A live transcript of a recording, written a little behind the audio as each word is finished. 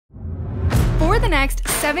the next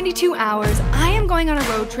 72 hours, I am going on a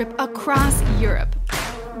road trip across Europe.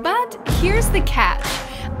 But here's the catch.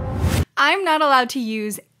 I'm not allowed to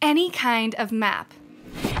use any kind of map.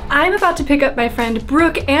 I'm about to pick up my friend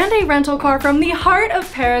Brooke and a rental car from the heart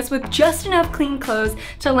of Paris with just enough clean clothes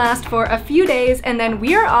to last for a few days, and then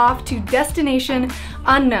we are off to destination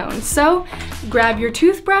unknown. So grab your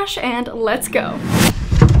toothbrush and let's go.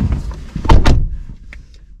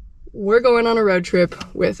 We're going on a road trip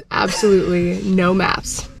with absolutely no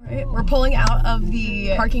maps. Right, we're pulling out of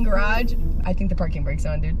the parking garage. I think the parking brake's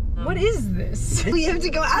on, dude. What is this? We have to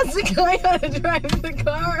go ask the guy how to drive the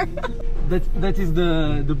car. That is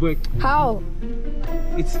the brake. How?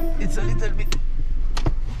 It's a little bit.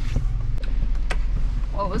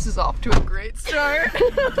 Well, this is off to a great start.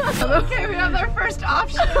 Okay, we have our first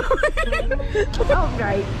option. Oh,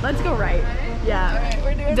 right. Let's go right. Yeah. All right,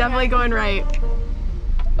 we're doing definitely going right.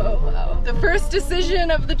 Oh wow. The first decision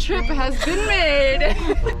of the trip has been made.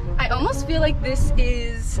 I almost feel like this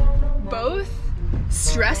is both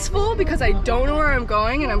stressful because I don't know where I'm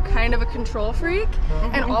going and I'm kind of a control freak,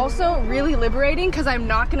 and also really liberating because I'm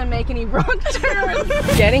not gonna make any wrong turns.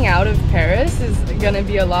 Getting out of Paris is gonna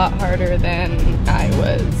be a lot harder than I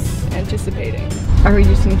was anticipating. Are we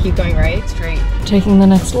just gonna keep going right? Straight. Taking the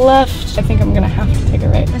next left. I think I'm gonna have to take a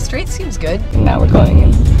right. The straight seems good. And now we're going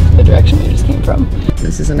in the direction we just came from.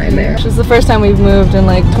 This is a nightmare. This is the first time we've moved in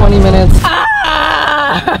like 20 minutes.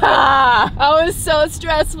 Ah! That was so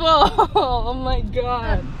stressful. Oh my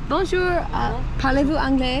god. Bonjour, parlez-vous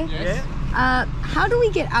anglais? Yes. How do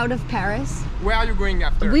we get out of Paris? Where are you going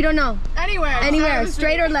after? We don't know. Anywhere. Anywhere,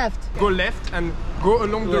 straight or left? Go left and go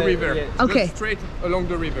along the river. Yeah. Okay. Go straight along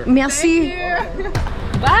the river. Merci.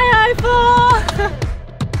 Bye Eiffel.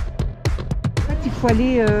 En fait, il faut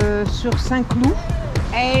aller sur Saint-Cloud.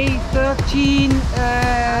 A13,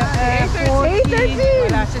 14.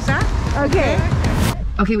 Voilà, c'est ça? Okay.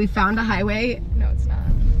 Okay, we found a highway. No, it's not.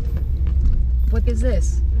 What is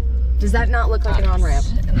this? Does that not look like an on-ramp?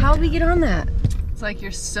 How do we get on that? It's like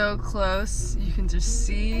you're so close, you can just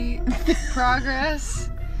see progress,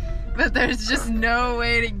 but there's just no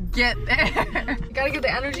way to get there. Gotta get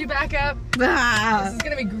the energy back up. This is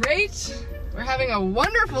gonna be great. We're having a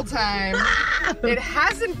wonderful time. It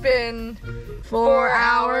hasn't been 4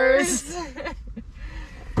 hours.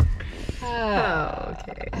 Oh,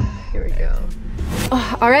 okay. Here we go.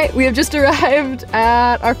 All right, we have just arrived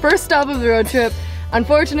at our first stop of the road trip.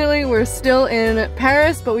 Unfortunately, we're still in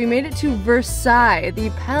Paris, but we made it to Versailles, the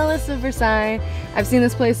Palace of Versailles. I've seen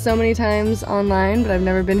this place so many times online, but I've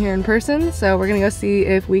never been here in person, so we're gonna go see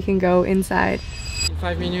if we can go inside. In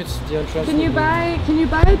 5 minutes, the entrance. Can you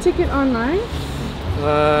buy a ticket online?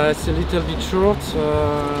 It's a little bit short.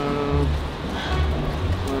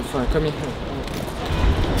 Fine, come in.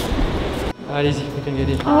 Allez-y, we can get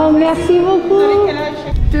in. Oh, merci beaucoup.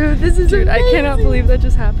 Dude, this is I cannot believe that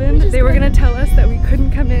just happened. They were gonna tell us that we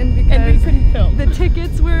couldn't come in because And we couldn't film. the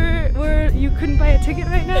tickets were you couldn't buy a ticket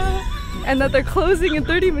right now, and that they're closing in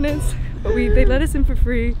 30 minutes. But they let us in for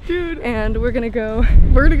free, dude. And we're gonna go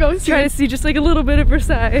try to see just like a little bit of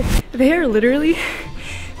Versailles. They are literally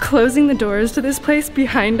closing the doors to this place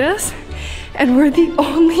behind us, and we're the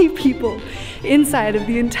only people inside of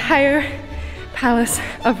the entire Palace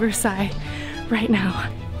of Versailles right now.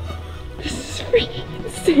 This is freaking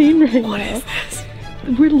insane right now. What is this?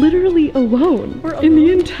 We're literally alone. In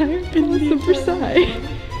the entire Palace of Versailles.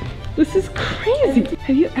 This is crazy.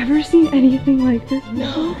 Have you ever seen anything like this?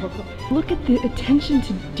 No. Look at the attention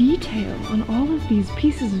to detail on all of these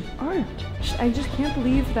pieces of art. I just can't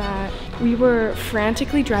believe that we were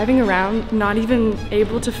frantically driving around, not even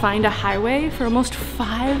able to find a highway for almost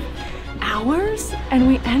 5 hours, and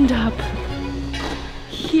we end up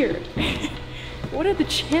here. What are the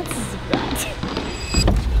chances of that?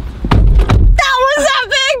 That was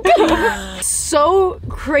epic! So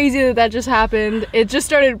crazy that just happened. It just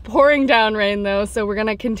started pouring down rain though, so we're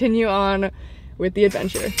gonna continue on with the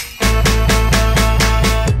adventure.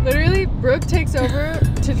 Literally, Brooke takes over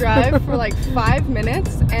to drive for like 5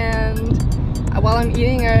 minutes, and while I'm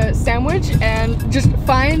eating a sandwich, and just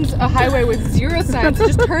finds a highway with 0 signs. It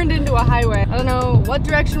just turned into a highway. I don't know what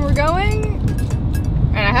direction we're going,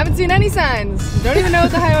 and I haven't seen any signs. Don't even know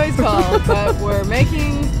what the highway's called, but we're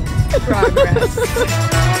making progress.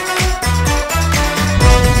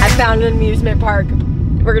 I found an amusement park.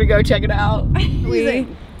 We're gonna go check it out. We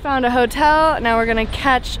found a hotel. Now we're gonna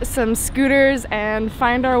catch some scooters and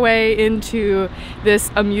find our way into this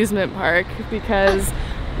amusement park, because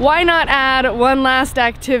why not add one last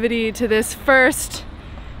activity to this first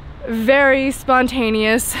very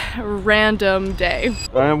spontaneous random day.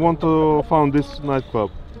 I want to find this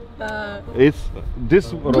nightclub. It's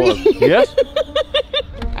this road. Yes?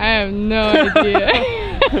 I have no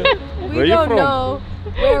idea. We don't know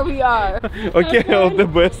where we are. Okay, all the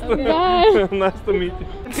best. Bye. Nice to meet you.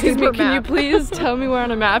 Excuse me, can you please tell me where on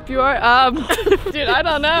a map you are? Dude, I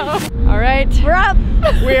don't know. All right. We're up.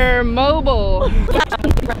 We're mobile.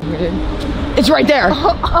 It's right there.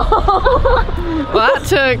 Well, that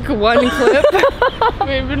took one clip.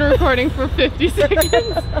 We've been recording for 50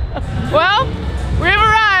 seconds. Well, we've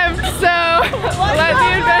arrived, so let the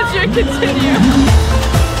adventure continue.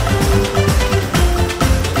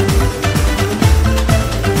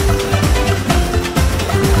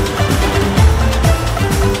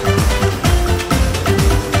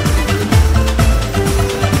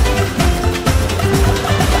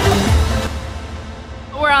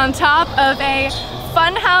 We're on top of a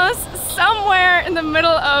fun house somewhere in the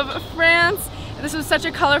middle of France. This was such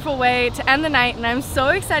a colorful way to end the night, and I'm so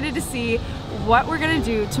excited to see what we're gonna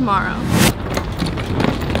do tomorrow.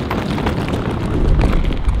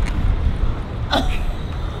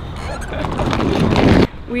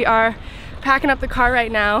 We are packing up the car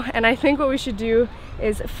right now, and I think what we should do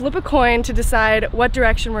is flip a coin to decide what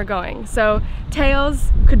direction we're going. So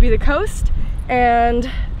tails could be the coast, and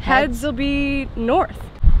heads will be north.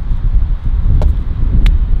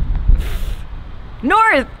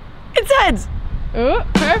 North. It's heads. Oh,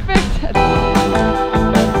 perfect.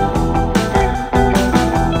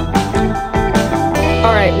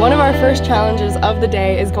 All right, one of our first challenges of the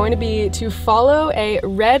day is going to be to follow a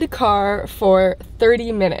red car for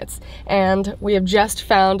 30 minutes. And we have just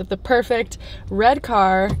found the perfect red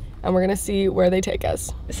car, and we're gonna see where they take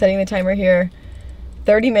us. Setting the timer here.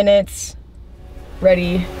 30 minutes.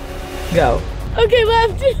 Ready. Go. Okay,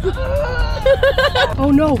 left.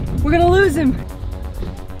 Oh no, we're gonna lose him.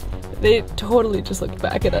 They totally just looked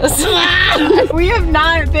back at us.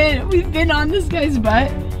 We've been on this guy's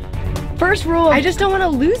butt. First rule. I just don't want to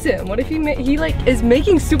lose him. What if he like is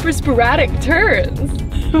making super sporadic turns?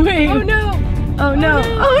 Wait. Oh no. Oh no.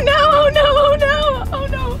 Oh no. Oh no. Oh no. Oh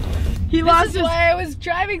no. He lost This his. is why I was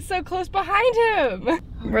driving so close behind him.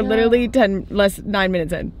 We're literally 9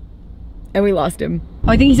 minutes in. And we lost him.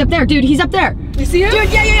 Oh, I think he's up there, dude. He's up there. You see him? Dude,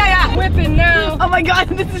 yeah. Whipping now. Oh my god,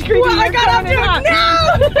 this is creepy. Well, I got up to him.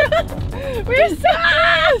 No! We're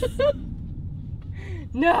so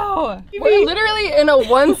No. We're literally in a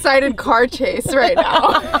one-sided car chase right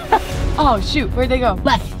now. Oh shoot, where'd they go?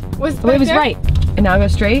 Left. Was Oh, it was right. And now I go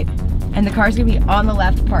straight, and the car's gonna be on the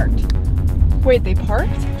left parked. Wait, they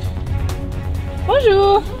parked?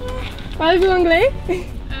 Bonjour. Parlez-vous anglais?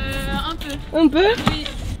 Un peu. Un peu? Oui.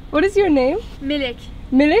 What is your name? Melek.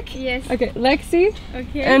 Milik? Yes. Okay, Lexie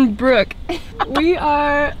Okay. and Brooke. We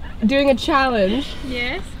are doing a challenge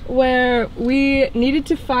Yes. where we needed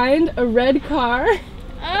to find a red car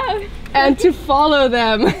Oh. and to follow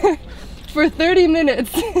them for 30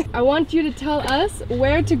 minutes. I want you to tell us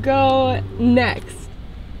where to go next.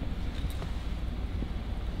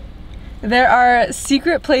 There are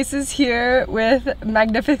secret places here with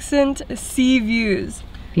magnificent sea views.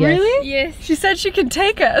 Yes. Really? Yes. She said she could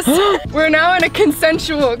take us. We're now in a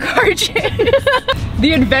consensual car chase.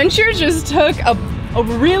 The adventure just took a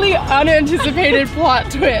really unanticipated plot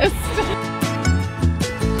twist.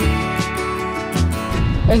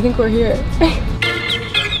 I think we're here.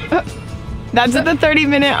 That's at the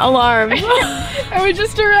 30-minute alarm. And we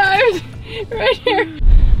just arrived right here.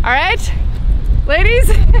 All right, ladies,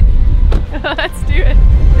 let's do it.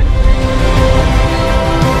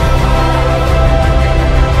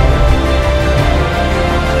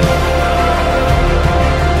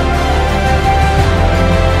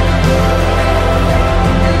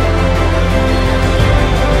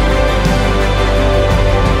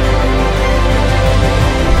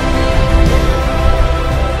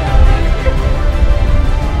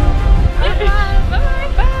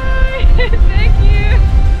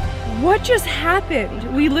 What just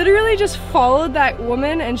happened? We literally just followed that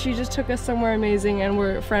woman and she just took us somewhere amazing and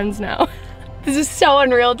we're friends now. This is so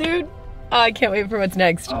unreal, dude. I can't wait for what's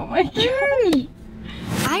next. Oh my god.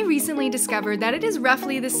 I recently discovered that it is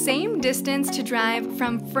roughly the same distance to drive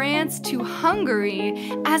from France to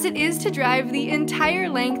Hungary as it is to drive the entire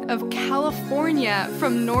length of California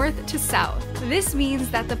from north to south. This means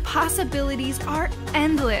that the possibilities are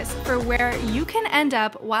endless for where you can end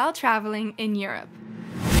up while traveling in Europe.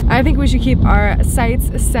 I think we should keep our sights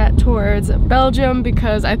set towards Belgium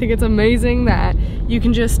because I think it's amazing that you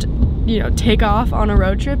can just, you know, take off on a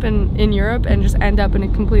road trip in Europe and just end up in a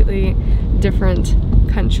completely different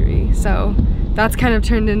country. So that's kind of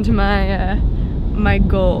turned into my my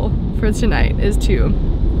goal for tonight, is to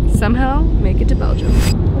somehow make it to Belgium.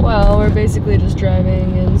 Well, we're basically just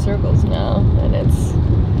driving in circles now and it's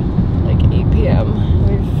like 8 p.m.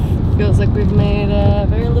 It feels like we've made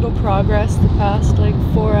very little progress the past like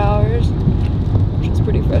 4 hours, which is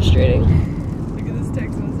pretty frustrating. Look at this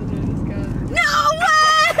text message I just got. No way!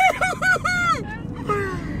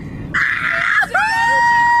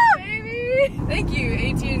 Baby! Thank you,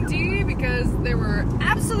 AT&T, because there were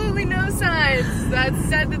absolutely no signs that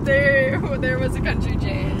said that there was a country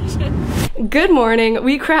change. Good morning.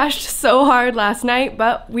 We crashed so hard last night,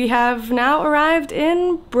 but we have now arrived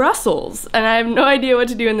in Brussels, and I have no idea what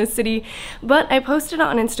to do in this city, but I posted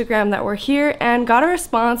on Instagram that we're here and got a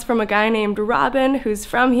response from a guy named Robin who's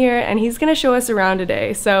from here, and he's gonna show us around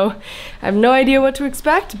today. So I have no idea what to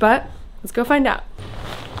expect, but let's go find out.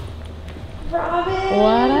 Robin!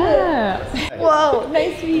 What up? Whoa,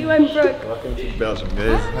 nice to meet you. I'm Brooke. Welcome to Belgium,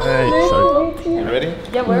 guys. Hi. So, you ready?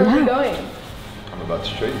 Yeah, where are we going? I'm about to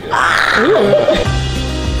show you guys.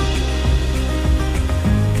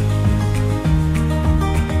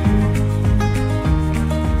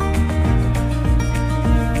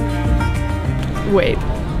 Wait,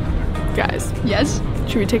 guys. Yes?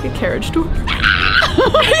 Should we take a carriage tour?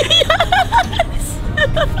 Yes!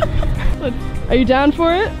 Are you down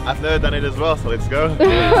for it? I've never done it as well, so let's go. We're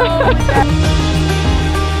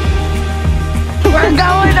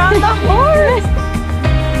going on the horse!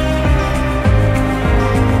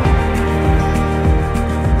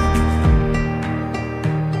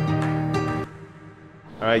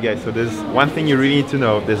 Alright guys, so there's one thing you really need to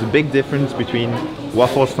know. There's a big difference between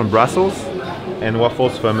waffles from Brussels and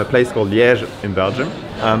waffles from a place called Liège in Belgium.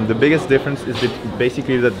 The biggest difference is that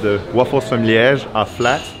basically that the waffles from Liège are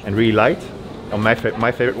flat and really light, are my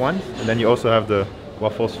favorite ones. And then you also have the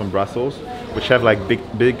waffles from Brussels, which have like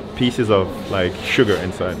big pieces of like sugar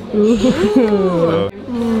inside. So,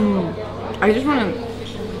 I just want to...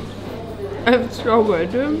 It's so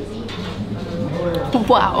good.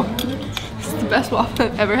 Wow. This is the best waffle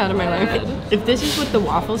I've ever had in my life. If this is what the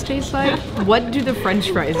waffles taste like, what do the French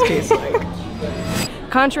fries taste like?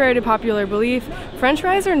 Contrary to popular belief, French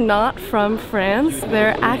fries are not from France.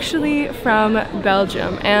 They're actually from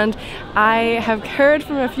Belgium. And I have heard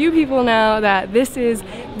from a few people now that this is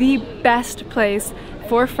the best place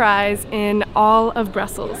for fries in all of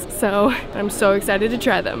Brussels. So I'm so excited to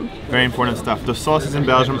try them. very important stuff. The sauces in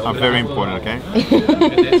Belgium are very important, okay?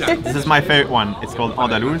 This is my favorite one. It's called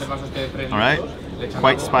Andalouse. Alright?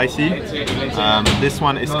 Quite spicy. This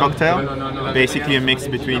one is cocktail, basically a mix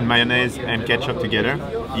between mayonnaise and ketchup together.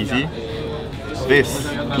 Easy. This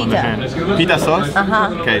on the hand. Pita sauce?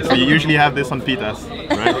 Okay, so you usually have this on pitas,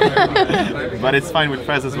 right? But it's fine with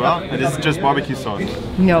fries as well. And this is just barbecue sauce.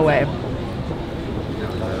 No way.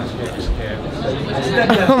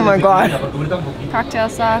 Oh my god. Cocktail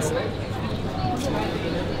sauce.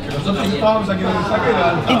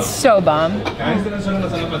 It's so bomb.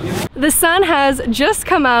 The sun has just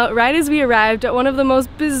come out right as we arrived at one of the most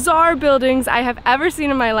bizarre buildings I have ever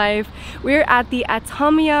seen in my life. We're at the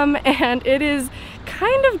Atomium, and it is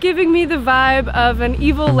kind of giving me the vibe of an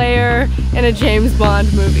evil lair in a James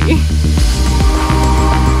Bond movie.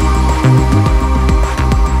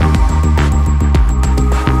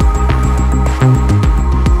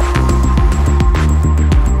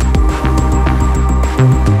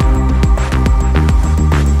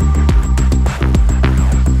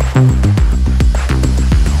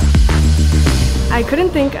 I couldn't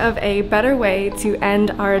think of a better way to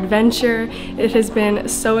end our adventure. It has been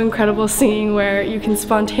so incredible seeing where you can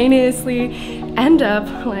spontaneously end up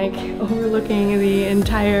like overlooking the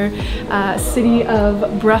entire city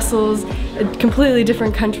of Brussels, a completely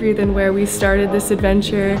different country than where we started this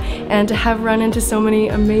adventure, and to have run into so many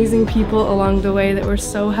amazing people along the way that were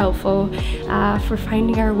so helpful for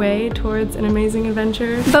finding our way towards an amazing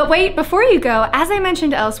adventure. But wait, before you go, as I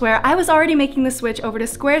mentioned elsewhere, I was already making the switch over to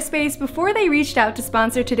Squarespace before they reached out to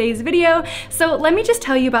sponsor today's video, so let me just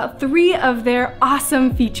tell you about 3 of their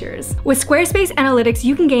awesome features. With Squarespace Analytics,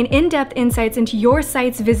 you can gain in-depth insights into your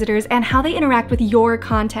site's visitors and how they interact with your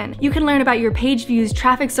content. You can learn about your page views,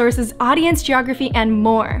 traffic sources, audience geography, and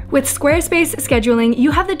more. With Squarespace Scheduling,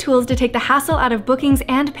 you have the tools to take the hassle out of bookings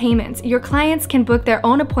and payments. Your clients can book their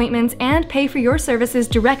own appointments and pay for your services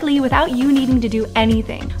directly without you needing to do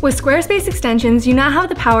anything. With Squarespace Extensions, you now have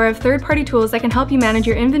the power of third-party tools that can help you manage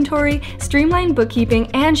your inventory, streamline bookkeeping,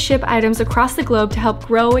 and ship items across the globe to help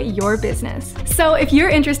grow your business. So if you're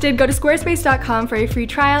interested, go to squarespace.com for a free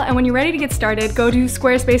trial, and when you're ready to get started, go to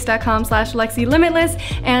squarespace.com/Lexie Limitless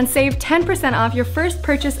and save 10% off your first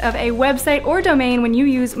purchase of a website or domain when you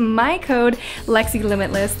use my code Lexie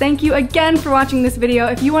Limitless. Thank you again for watching this video.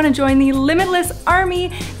 If you want to join the Limitless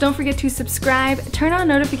army, don't forget to subscribe, turn on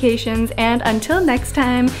notifications, and until next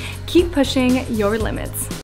time, keep pushing your limits.